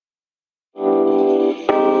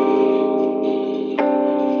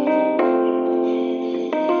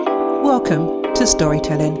welcome to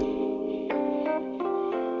Storytelling.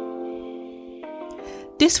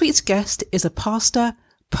 This week's guest is a pastor,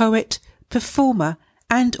 poet, performer,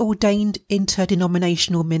 and ordained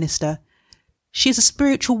interdenominational minister. She is a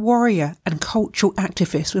spiritual warrior and cultural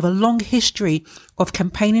activist with a long history of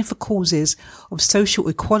campaigning for causes of social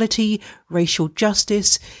equality, racial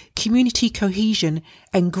justice, community cohesion,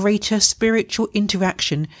 and greater spiritual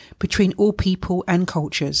interaction between all people and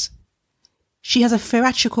cultures. She has a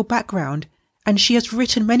theatrical background, and she has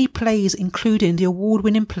written many plays, including the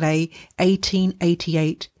award-winning play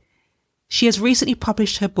 1888. She has recently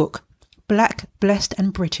published her book, Black, Blessed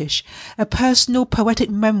and British, a personal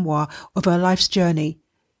poetic memoir of her life's journey.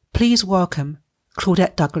 Please welcome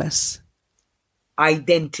Claudette Douglas.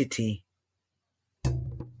 Identity.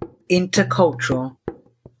 Intercultural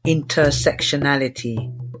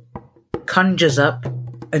intersectionality conjures up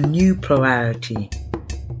a new plurality,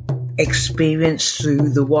 experienced through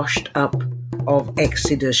the washed up of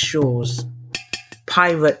Exodus shores.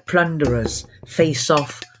 Pirate plunderers face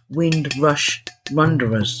off wind rush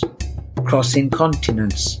wanderers, crossing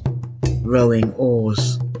continents, rowing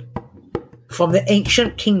oars. From the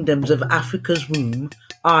ancient kingdoms of Africa's womb,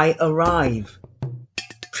 I arrive.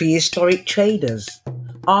 Prehistoric traders,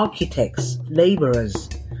 architects, labourers,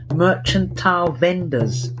 mercantile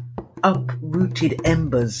vendors, uprooted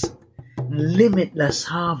embers, limitless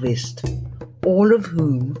harvest, all of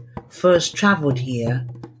whom first travelled here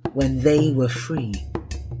when they were free.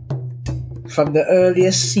 From the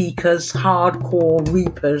earliest seekers, hardcore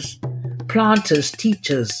reapers, planters,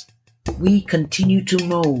 teachers, we continue to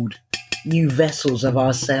mould new vessels of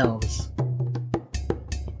ourselves.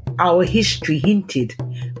 Our history hinted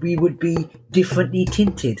we would be differently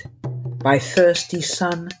tinted by thirsty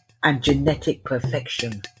sun and genetic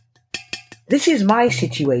perfection. This is my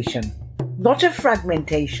situation, not a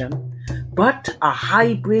fragmentation, but a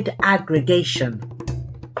hybrid aggregation,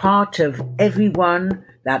 part of everyone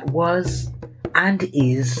that was and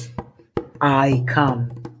is. I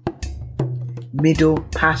come. Middle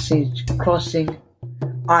passage crossing,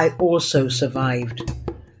 I also survived,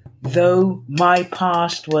 though my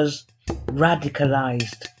past was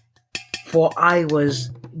radicalized, for I was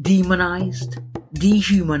demonized,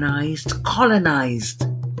 dehumanized, colonized,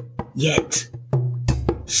 yet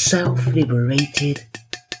self-liberated,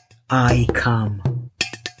 I come.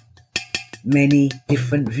 Many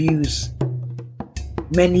different views,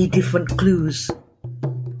 many different clues,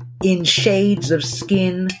 in shades of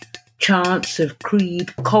skin, chants of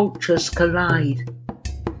creed, cultures collide.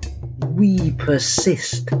 We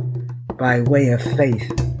persist by way of faith.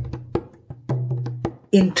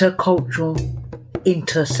 Intercultural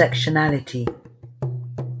intersectionality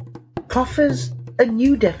proffers a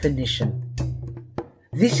new definition.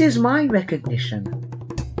 This is my recognition,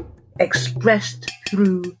 expressed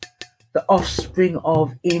through the offspring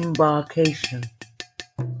of embarkation,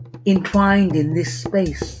 entwined in this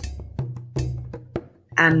space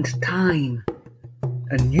and time,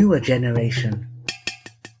 a newer generation.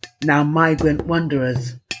 Now migrant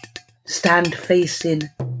wanderers stand facing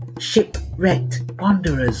shipwrecked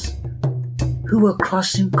wanderers who are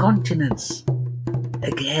crossing continents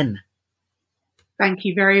again. Thank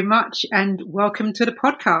you very much and welcome to the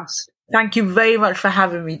podcast. Thank you very much for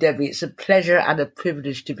having me, Debbie. It's a pleasure and a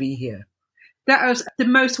privilege to be here. That was the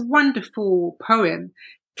most wonderful poem.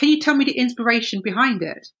 Can you tell me the inspiration behind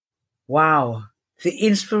it? Wow. The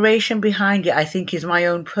inspiration behind it, I think, is my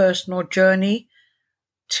own personal journey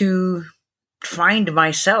to find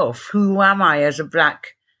myself. Who am I as a Black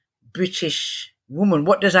British woman?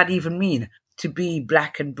 What does that even mean, to be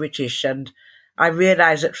Black and British? And I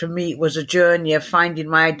realized that for me, it was a journey of finding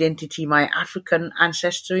my identity, my African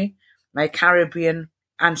ancestry, my Caribbean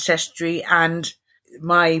ancestry, and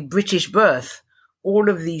my British birth. All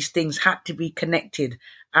of these things had to be connected.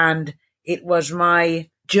 And it was my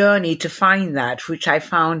journey to find that, which I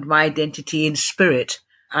found my identity in spirit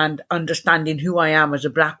and understanding who I am as a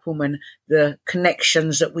Black woman, the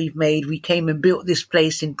connections that we've made. We came and built this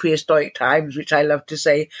place in prehistoric times, which I love to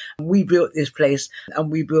say. We built this place and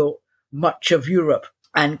we built much of Europe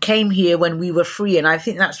and came here when we were free. And I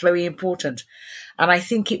think that's very important. And I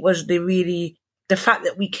think it was the fact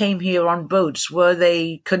that we came here on boats, were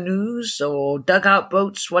they canoes or dugout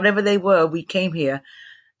boats, whatever they were, we came here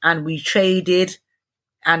and we traded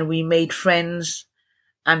and we made friends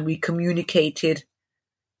and we communicated.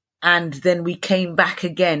 And then we came back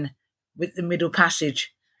again with the Middle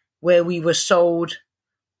Passage, where we were sold.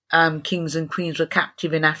 Kings and queens were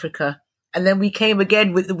captive in Africa. And then we came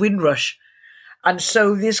again with the Windrush. And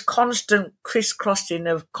so this constant crisscrossing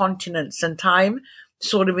of continents and time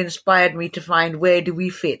sort of inspired me to find, where do we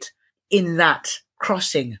fit in that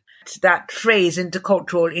crossing? That phrase,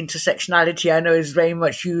 intercultural intersectionality, I know is very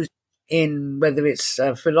much used in whether it's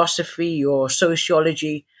philosophy or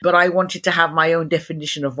sociology, but I wanted to have my own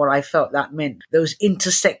definition of what I felt that meant. Those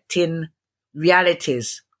intersecting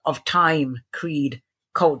realities of time, creed,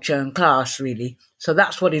 culture and class, really. So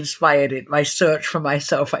that's what inspired it, my search for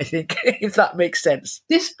myself, I think, if that makes sense.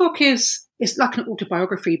 This book is like an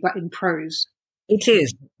autobiography, but in prose. It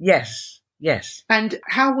is, yes. Yes. And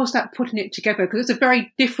how was that putting it together? Because it's a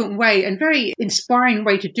very different way and very inspiring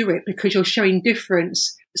way to do it, because you're showing different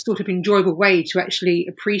sort of enjoyable way to actually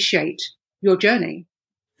appreciate your journey.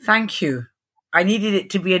 Thank you. I needed it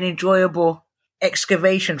to be an enjoyable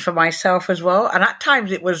excavation for myself as well. And at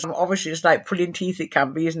times it was, obviously it's like pulling teeth, it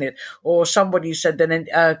can be, isn't it? Or somebody said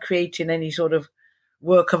that creating any sort of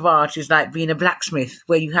work of art is like being a blacksmith,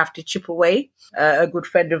 where you have to chip away. A good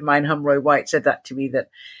friend of mine, Humroy White, said that to me, that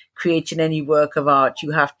creating any work of art,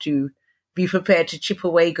 you have to be prepared to chip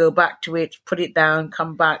away, go back to it, put it down,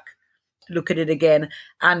 come back, look at it again.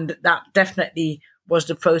 And that definitely was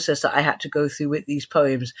the process that I had to go through with these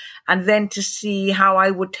poems. And then to see how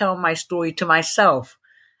I would tell my story to myself.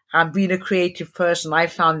 And being a creative person, I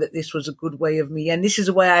found that this was a good way of me. And this is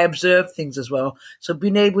the way I observe things as well. So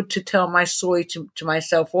being able to tell my story to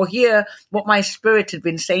myself, or hear what my spirit had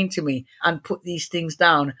been saying to me and put these things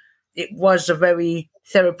down, it was a very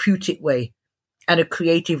therapeutic way and a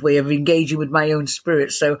creative way of engaging with my own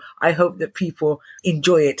spirit. So I hope that people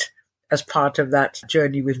enjoy it as part of that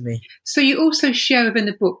journey with me. So you also share within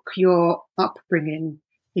the book your upbringing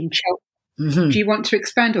in Cheltenham. Mm-hmm. Do you want to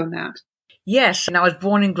expand on that? Yes, and I was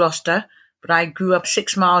born in Gloucester, but I grew up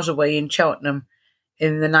 6 miles away in Cheltenham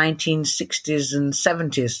in the 1960s and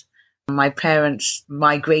 70s. My parents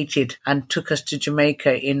migrated and took us to Jamaica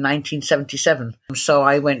in 1977. So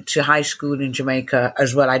I went to high school in Jamaica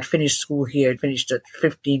as well. I'd finished school here, finished at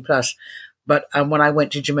 15 plus. But when I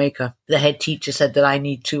went to Jamaica, the head teacher said that I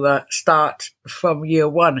need to start from year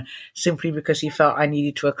one, simply because he felt I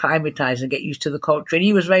needed to acclimatize and get used to the culture. And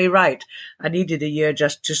he was very right. I needed a year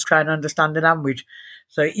just to try and understand the language.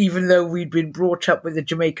 So even though we'd been brought up with the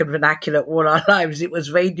Jamaican vernacular all our lives, it was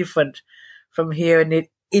very different from hearing it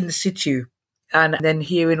in situ and then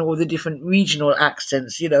hearing all the different regional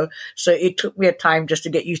accents, So it took me a time just to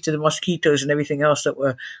get used to the mosquitoes and everything else that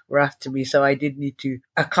were after me. So I did need to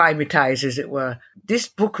acclimatize, as it were. This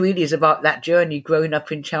book really is about that journey, growing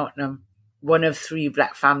up in Cheltenham, one of 3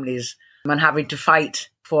 black families, and having to fight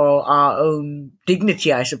for our own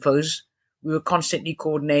dignity, I suppose. We were constantly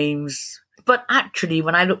called names. But actually,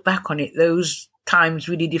 when I look back on it, those times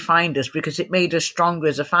really defined us, because it made us stronger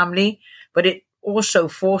as a family, but it also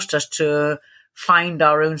forced us to find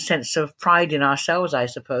our own sense of pride in ourselves, I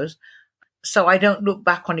suppose. So I don't look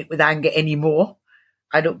back on it with anger anymore.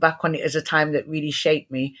 I look back on it as a time that really shaped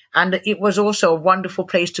me. And it was also a wonderful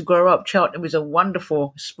place to grow up. Cheltenham is a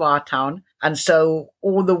wonderful spa town. And so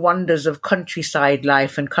all the wonders of countryside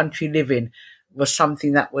life and country living was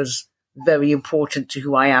something that was very important to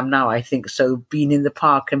who I am now, I think. So being in the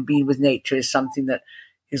park and being with nature is something that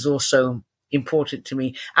is also important to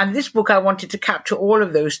me. And this book, I wanted to capture all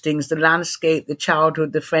of those things, the landscape, the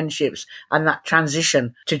childhood, the friendships, and that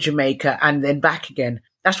transition to Jamaica and then back again.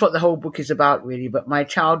 That's what the whole book is about, really. But my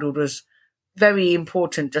childhood was very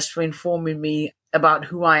important just for informing me about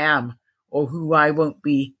who I am, or who I won't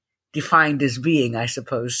be defined as being, I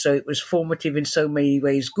suppose. So it was formative in so many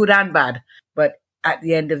ways, good and bad. But at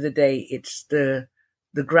the end of the day, it's the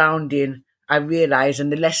grounding I realized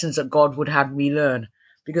and the lessons that God would have me learn.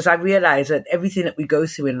 Because I realize that everything that we go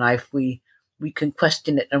through in life, we can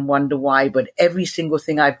question it and wonder why. But every single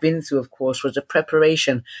thing I've been through, of course, was a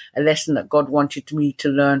preparation, a lesson that God wanted me to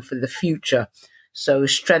learn for the future. So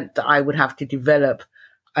strength that I would have to develop,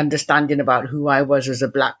 understanding about who I was as a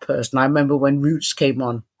black person. I remember when Roots came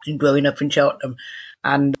on and growing up in Cheltenham,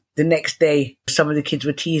 and the next day, some of the kids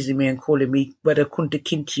were teasing me and calling me whether Kunta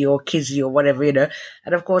Kinte or Kizzy or whatever,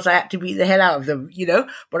 And of course, I had to beat the hell out of them,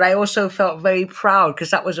 But I also felt very proud, because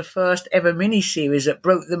that was the first ever miniseries that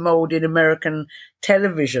broke the mold in American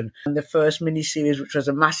television. And the first miniseries, which was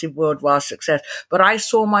a massive worldwide success. But I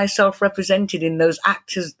saw myself represented in those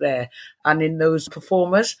actors there and in those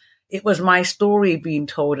performers. It was my story being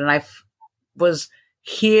told, and I was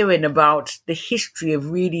hearing about the history of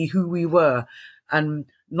really who we were. And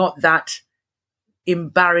not that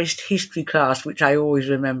embarrassed history class, which I always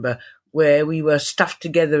remember, where we were stuffed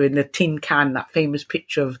together in a tin can, that famous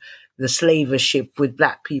picture of the slaver ship with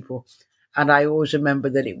black people. And I always remember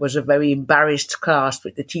that it was a very embarrassed class,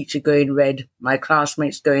 with the teacher going red, my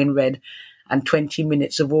classmates going red, and 20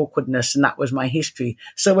 minutes of awkwardness. And that was my history.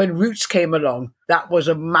 So when Roots came along, that was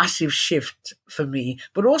a massive shift for me.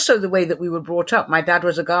 But also the way that we were brought up. My dad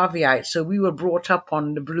was a Garveyite. So we were brought up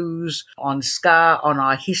on the blues, on ska, on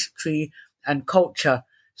our history and culture.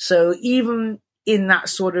 So even in that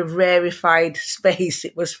sort of rarefied space,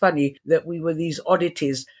 it was funny that we were these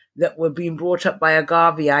oddities that were being brought up by a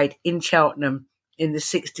Garveyite in Cheltenham in the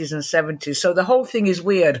 60s and 70s. So the whole thing is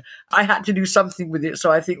weird. I had to do something with it.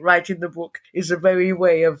 So I think writing the book is a very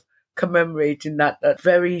way of commemorating that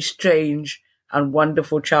very strange and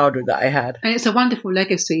wonderful childhood that I had. And it's a wonderful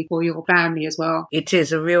legacy for your family as well. It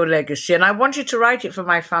is a real legacy. And I wanted to write it for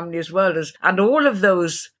my family as well, and all of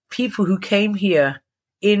those people who came here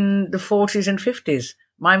in the 40s and 50s.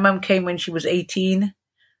 My mum came when she was 18.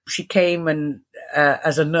 She came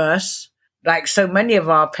as a nurse. Like so many of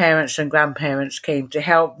our parents and grandparents came to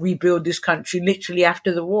help rebuild this country literally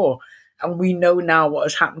after the war. And we know now what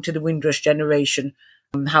has happened to the Windrush generation,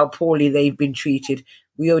 how poorly they've been treated.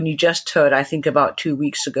 We only just heard, I think about 2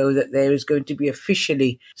 weeks ago, that there is going to be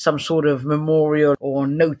officially some sort of memorial or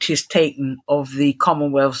notice taken of the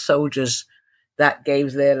Commonwealth soldiers that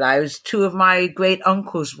gave their lives. Two of my great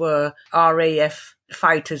uncles were RAF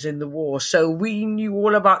fighters in the war. So we knew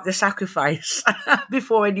all about the sacrifice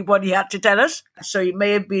before anybody had to tell us. So it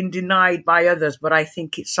may have been denied by others, but I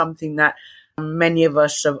think it's something that many of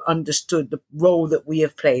us have understood the role that we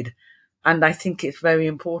have played. And I think it's very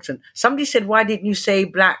important. Somebody said, why didn't you say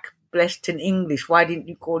black, blessed in English? Why didn't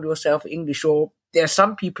you call yourself English? Or there are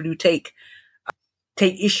some people who take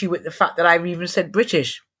issue with the fact that I've even said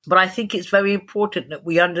British. But I think it's very important that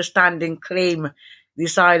we understand and claim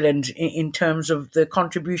this island in terms of the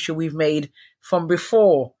contribution we've made from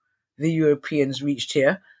before the Europeans reached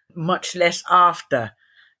here, much less after.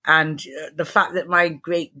 And the fact that my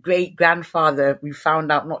great-great-grandfather, we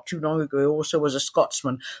found out not too long ago, also was a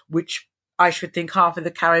Scotsman, which I should think half of the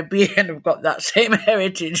Caribbean have got that same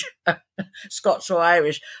heritage, Scots or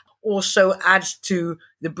Irish, also adds to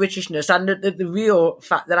the Britishness and the real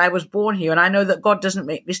fact that I was born here. And I know that God doesn't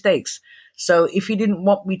make mistakes. So if he didn't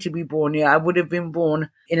want me to be born here, I would have been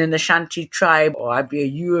born in an Ashanti tribe, or I'd be a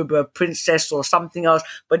Yoruba princess or something else.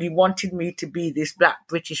 But he wanted me to be this black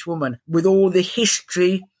British woman with all the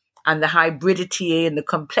history and the hybridity and the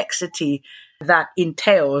complexity that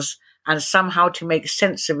entails, and somehow to make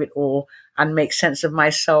sense of it all and make sense of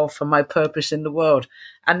myself and my purpose in the world.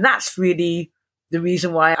 And that's really the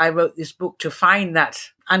reason why I wrote this book, to find that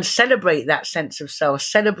and celebrate that sense of self,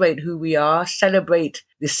 celebrate who we are, celebrate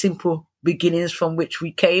the simple beginnings from which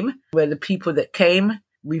we came. We're the people that came.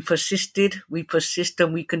 We persisted, we persist,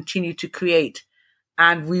 and we continue to create,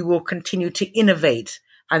 and we will continue to innovate.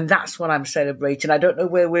 And that's what I'm celebrating. I don't know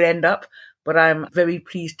where we'll end up, but I'm very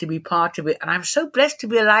pleased to be part of it. And I'm so blessed to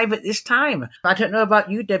be alive at this time. I don't know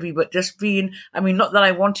about you, Debbie, but just being, not that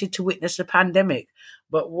I wanted to witness a pandemic,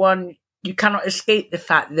 but one, you cannot escape the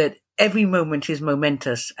fact that every moment is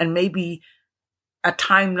momentous, and maybe a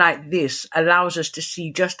time like this allows us to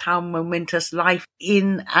see just how momentous life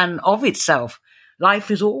in and of itself.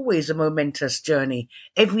 Life is always a momentous journey.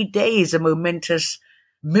 Every day is a momentous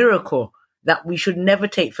miracle that we should never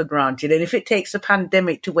take for granted. And if it takes a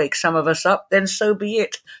pandemic to wake some of us up, then so be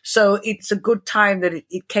it. So it's a good time that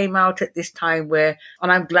it came out at this time where,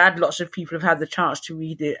 and I'm glad lots of people have had the chance to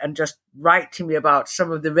read it and just write to me about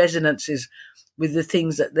some of the resonances with the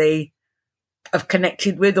things that they have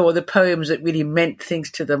connected with, or the poems that really meant things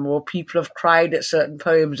to them, or people have cried at certain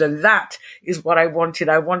poems. And that is what I wanted.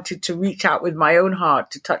 I wanted to reach out with my own heart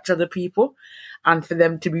to touch other people and for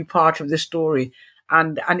them to be part of the story.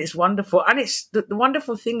 And it's wonderful. And it's the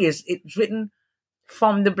wonderful thing is it's written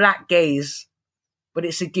from the black gaze, but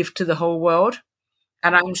it's a gift to the whole world.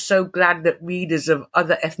 And I'm so glad that readers of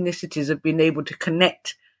other ethnicities have been able to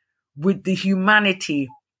connect with the humanity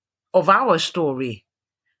of our story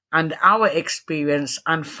and our experience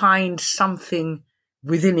and find something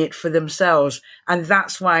within it for themselves. And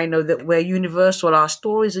that's why I know that we're universal. Our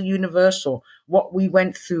stories are universal. What we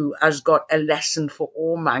went through has got a lesson for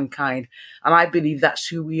all mankind. And I believe that's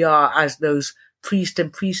who we are as those priests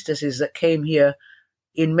and priestesses that came here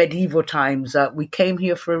in medieval times. We came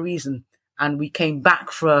here for a reason, and we came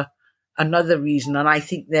back for another reason. And I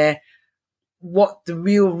think what the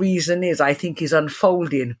real reason is, I think, is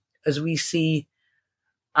unfolding as we see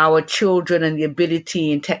our children and the ability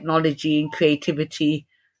in technology and creativity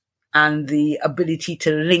and the ability to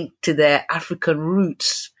link to their African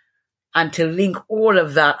roots and to link all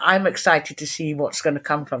of that. I'm excited to see what's going to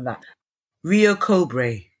come from that. Rio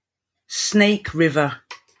Cobre, Snake River,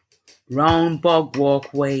 round Bog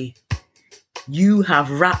Walkway, you have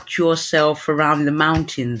wrapped yourself around the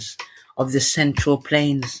mountains of the Central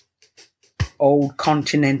Plains. Old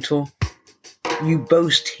Continental, you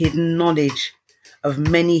boast hidden knowledge of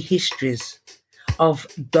many histories, of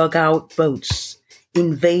dugout boats,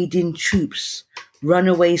 invading troops,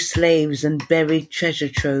 runaway slaves and buried treasure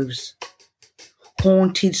troves.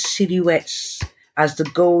 Haunted silhouettes as the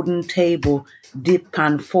golden table dip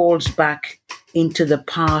and falls back into the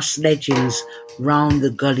past legends round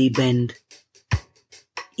the gully bend.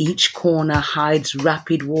 Each corner hides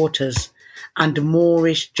rapid waters and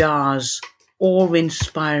Moorish jars,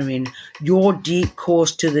 awe-inspiring your deep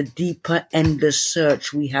course to the deeper endless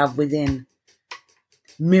search we have within.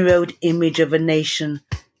 Mirrored image of a nation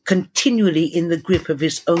continually in the grip of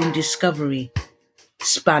its own discovery.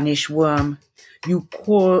 Spanish worm, you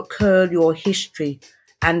curl your history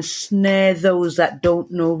and snare those that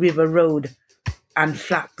don't know River Road and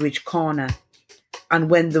Flatbridge Corner.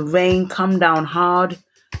 And when the rain come down hard,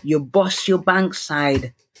 you bust your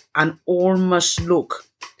bankside and all must look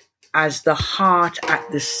as the heart at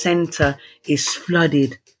the center is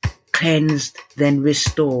flooded, cleansed, then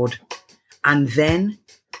restored. And then,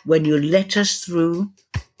 when you let us through,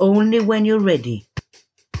 only when you're ready,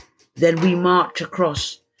 then we march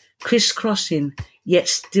across, crisscrossing, yet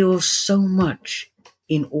still so much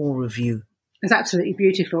in awe of you. It's absolutely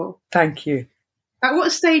beautiful. Thank you. At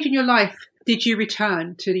what stage in your life did you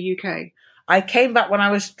return to the UK? I came back when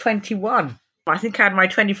I was 21. I think I had my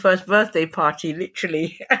 21st birthday party,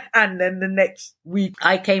 literally. And then the next week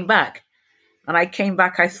I came back. And I came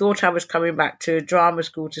back, I thought I was coming back to drama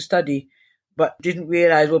school to study, but didn't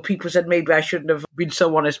realise, well, people said maybe I shouldn't have been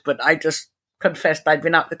so honest, but I just confessed I'd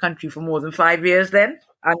been out the country for more than 5 years then.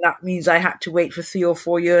 And that means I had to wait for 3 or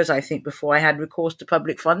 4 years, I think, before I had recourse to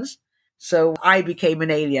public funds. So I became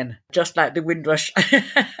an alien, just like the Windrush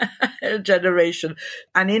generation.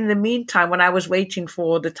 And in the meantime, when I was waiting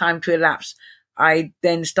for the time to elapse, I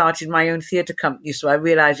then started my own theatre company. So I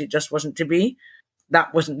realised it just wasn't to be.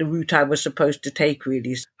 That wasn't the route I was supposed to take,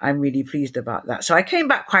 really. So I'm really pleased about that. So I came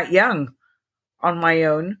back quite young on my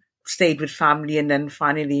own, stayed with family, and then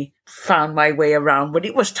finally found my way around. But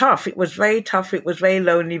it was tough. It was very tough. It was very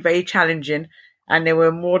lonely, very challenging. And there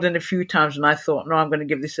were more than a few times when I thought, no, I'm going to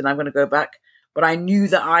give this in, I'm going to go back. But I knew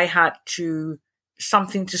that I had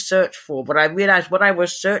something to search for. But I realized what I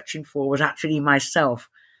was searching for was actually myself.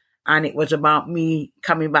 And it was about me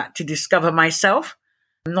coming back to discover myself,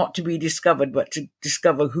 not to be discovered, but to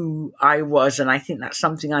discover who I was. And I think that's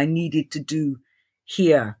something I needed to do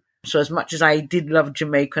here. So as much as I did love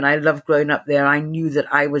Jamaica and I loved growing up there, I knew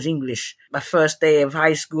that I was English. My first day of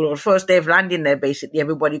high school, or first day of landing there, basically,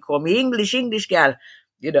 everybody called me English girl.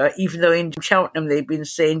 You know, even though in Cheltenham they've been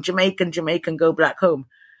saying Jamaican, go back home.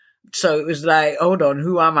 So it was like, hold on,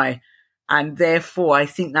 who am I? And therefore, I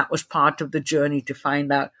think that was part of the journey to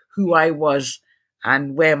find out who I was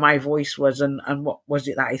and where my voice was and what was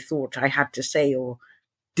it that I thought I had to say or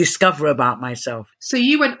discover about myself. So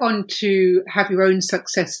you went on to have your own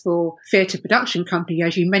successful theatre production company,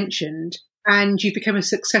 as you mentioned, and you became a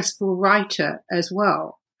successful writer as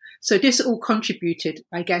well. So this all contributed,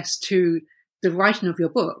 I guess, to the writing of your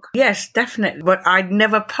book. Yes, definitely. But I'd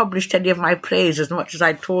never published any of my plays as much as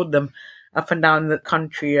I toured them up and down the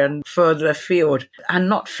country and further afield, and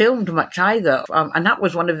not filmed much either. And that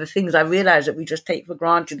was one of the things I realized, that we just take for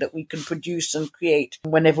granted that we can produce and create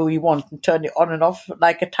whenever we want and turn it on and off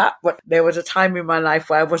like a tap. But there was a time in my life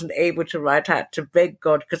where I wasn't able to write. I had to beg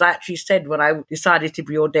God, because I actually said when I decided to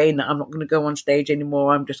be ordained that I'm not going to go on stage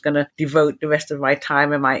anymore. I'm just going to devote the rest of my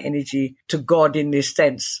time and my energy to God in this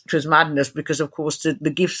sense. It was madness, because of course the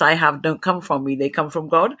gifts I have don't come from me. They come from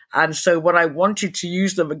God. And so when I wanted to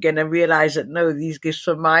use them again and realize that no, these gifts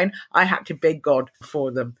are mine, I had to beg God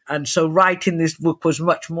for them. And so writing this book was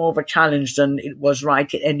much more of a challenge than it was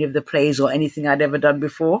writing any of the plays or anything I'd ever done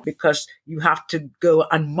before, because you have to go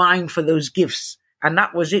and mine for those gifts. And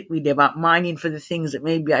that was it really, about mining for the things that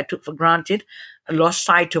maybe I took for granted, I lost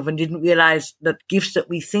sight of, and didn't realize that gifts that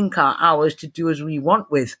we think are ours to do as we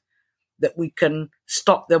want with, that we can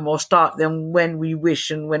stop them or start them when we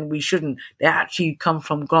wish and when we shouldn't. They actually come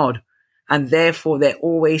from God. And therefore, they're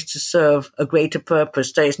always to serve a greater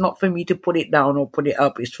purpose. So it's not for me to put it down or put it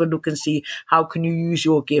up. It's for look and see, how can you use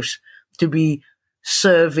your gifts to be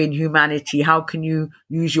serving humanity? How can you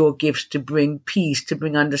use your gifts to bring peace, to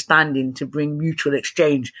bring understanding, to bring mutual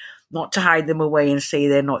exchange? Not to hide them away and say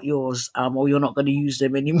they're not yours, or you're not going to use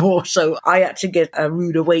them anymore. So I had to get a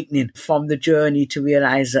rude awakening from the journey to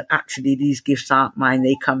realize that actually these gifts aren't mine.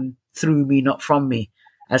 They come through me, not from me.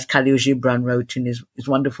 As Khalil Gibran wrote in his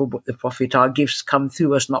wonderful book, The Prophet, our gifts come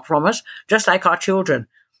through us, not from us, just like our children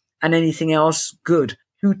and anything else good.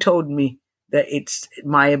 Who told me that it's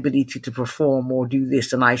my ability to perform or do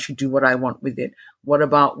this and I should do what I want with it? What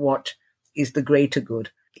about what is the greater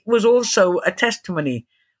good. It was also a testimony,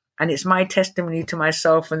 and it's my testimony to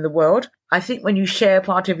myself and the world. I think when you share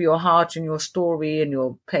part of your heart and your story and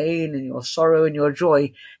your pain and your sorrow and your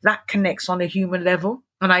joy, that connects on a human level.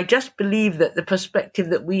 And I just believe that the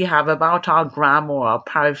perspective that we have about our gram or our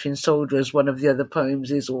paraffin soldier, as one of the other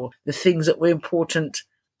poems is, or the things that were important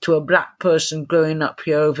to a black person growing up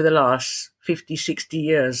here over the last 50, 60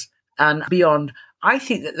 years and beyond, I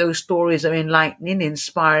think that those stories are enlightening,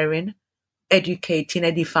 inspiring, educating,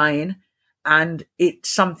 edifying, and it's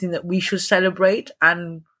something that we should celebrate,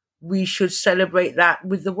 and we should celebrate that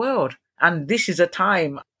with the world. And this is a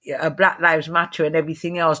time, Black Lives Matter and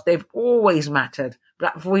everything else, they've always mattered.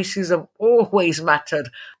 Black voices have always mattered.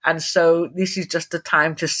 And so this is just a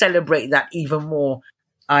time to celebrate that even more.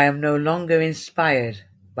 I am no longer inspired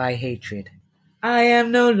by hatred. I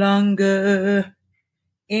am no longer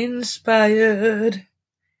inspired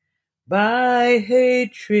by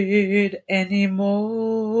hatred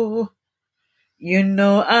anymore. You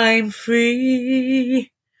know I'm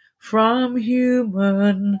free from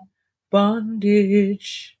human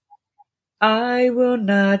bondage. I will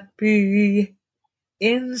not be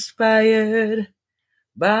inspired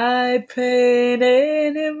by pain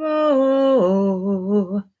anymore.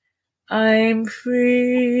 I'm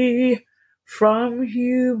free from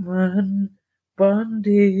human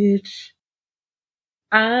bondage.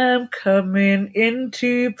 I'm coming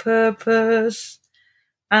into purpose.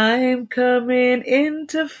 I'm coming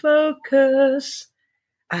into focus.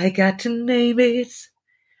 I got to name it.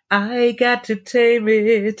 I got to tame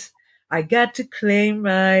it. I got to claim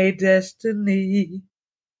my destiny.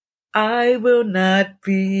 I will not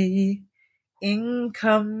be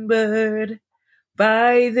encumbered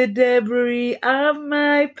by the debris of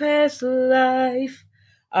my past life.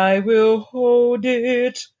 I will hold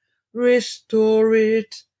it, restore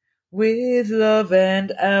it with love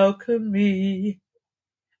and alchemy.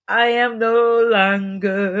 I am no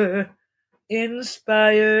longer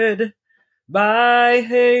inspired by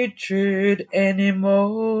hatred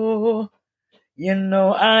anymore. You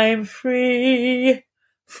know I'm free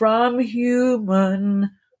from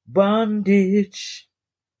human bondage.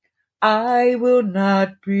 I will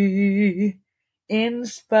not be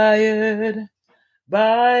inspired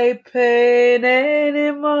by pain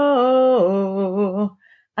anymore.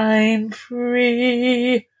 I'm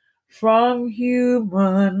free from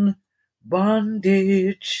human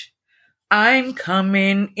bondage. I'm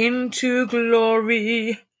coming into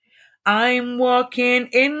glory. I'm walking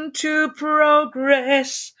into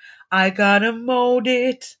progress. I gotta mold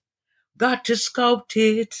it, got to sculpt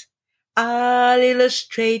it. I'll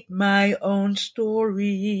illustrate my own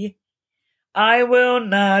story. I will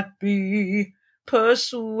not be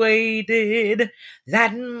persuaded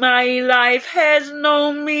that my life has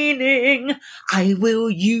no meaning. I will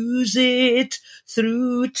use it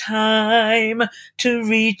through time to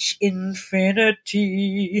reach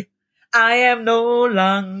infinity. I am no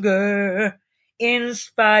longer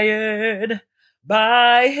inspired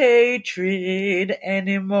by hatred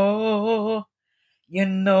anymore. You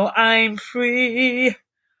know I'm free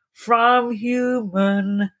from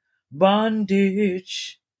human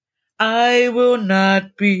bondage. I will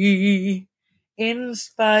not be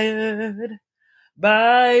inspired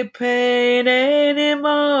by pain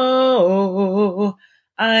anymore.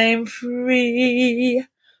 I'm free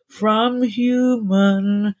from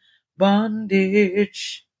human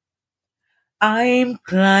bondage. I'm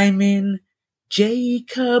climbing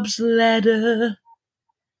Jacob's ladder,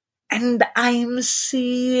 and I'm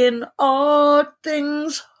seeing all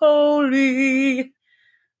things holy,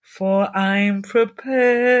 for I'm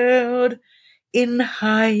propelled in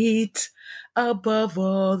height above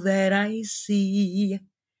all that I see.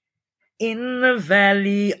 In the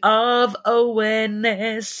valley of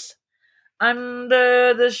awareness,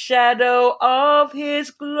 under the shadow of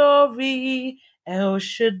his glory, El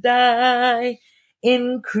Shaddai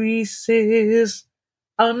increases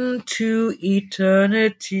unto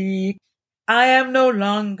eternity. I am no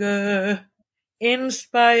longer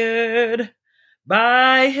inspired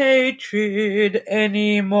by hatred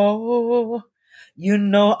anymore. You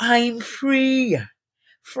know I'm free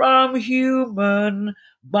from human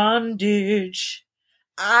bondage.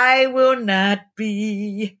 I will not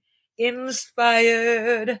be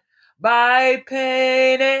inspired by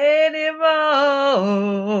pain anymore.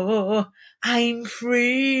 I'm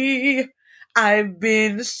free. I've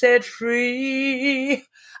been set free.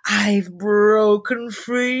 I've broken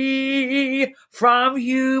free from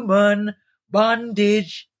human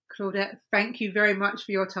bondage. Claudette, thank you very much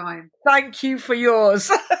for your time. Thank you for yours.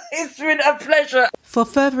 It's been a pleasure. For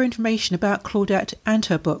further information about Claudette and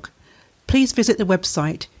her book, please visit the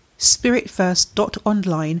website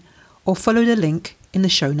spiritfirst.online or follow the link in the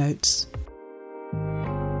show notes.